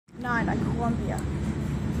no.9 at Columbia.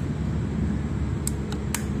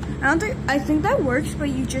 I think that works, but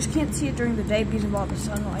you just can't see it during the day because of all the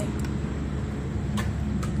sunlight.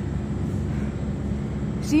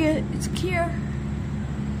 See it? It's here.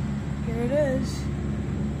 Here it is.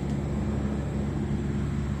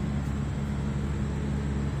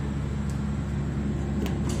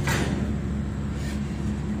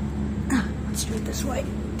 Let's do it this way.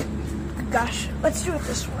 Gosh, let's do it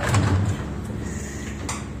this way.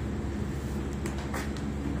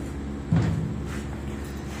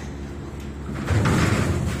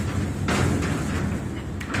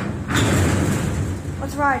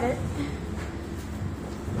 Let's ride it.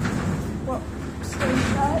 Well, stay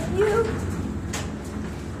shut you.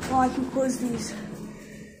 Well, I can close these.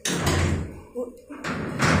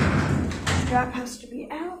 Strap has to be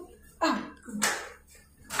out. Oh.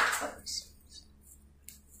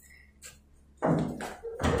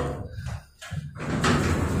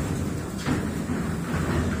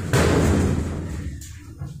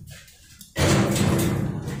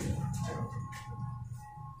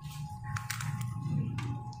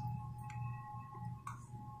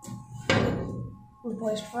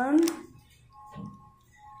 Replace phone.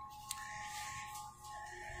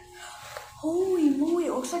 Holy moly,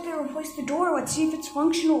 it looks like they replaced the door. Let's see if it's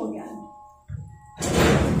functional again.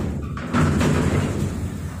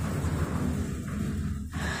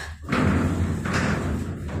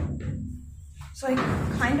 It's like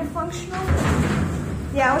kind of functional.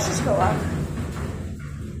 Yeah, let's just go up.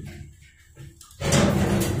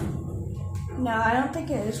 No, I don't think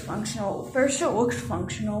it is functional. First it looks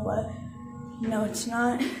functional, but no, it's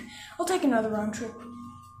not. I'll take another round trip.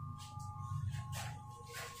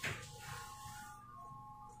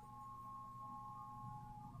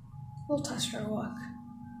 We'll test our luck.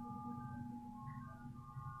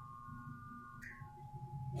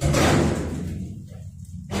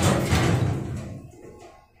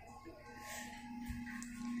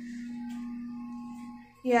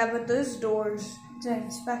 Yeah, but those doors, it's an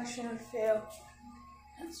inspection fail.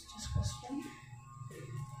 That's disgusting.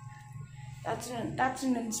 That's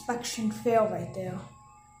an inspection fail right there.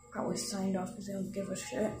 Probably signed off because they don't give a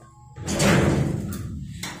shit.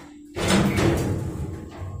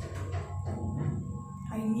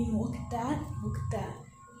 I mean, look at that. Look at that.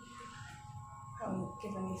 I won't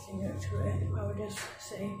give anything to it. I would just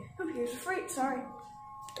say, oh, here's a freight. Sorry.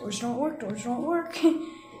 Doors don't work. Doors don't work.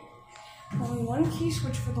 Only one key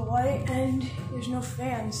switch for the light, and there's no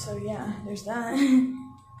fans. So yeah, there's that.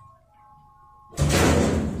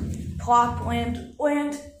 Plop, land,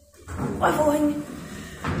 leveling.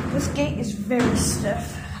 This gate is very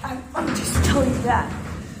stiff. I'm just telling you that.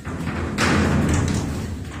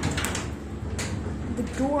 The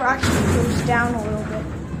door actually goes down a little bit.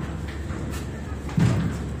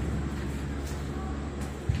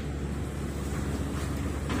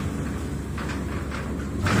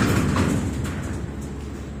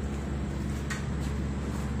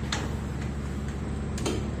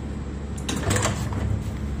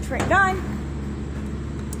 Train 9.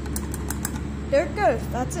 There it goes.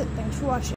 That's it. Thanks for watching.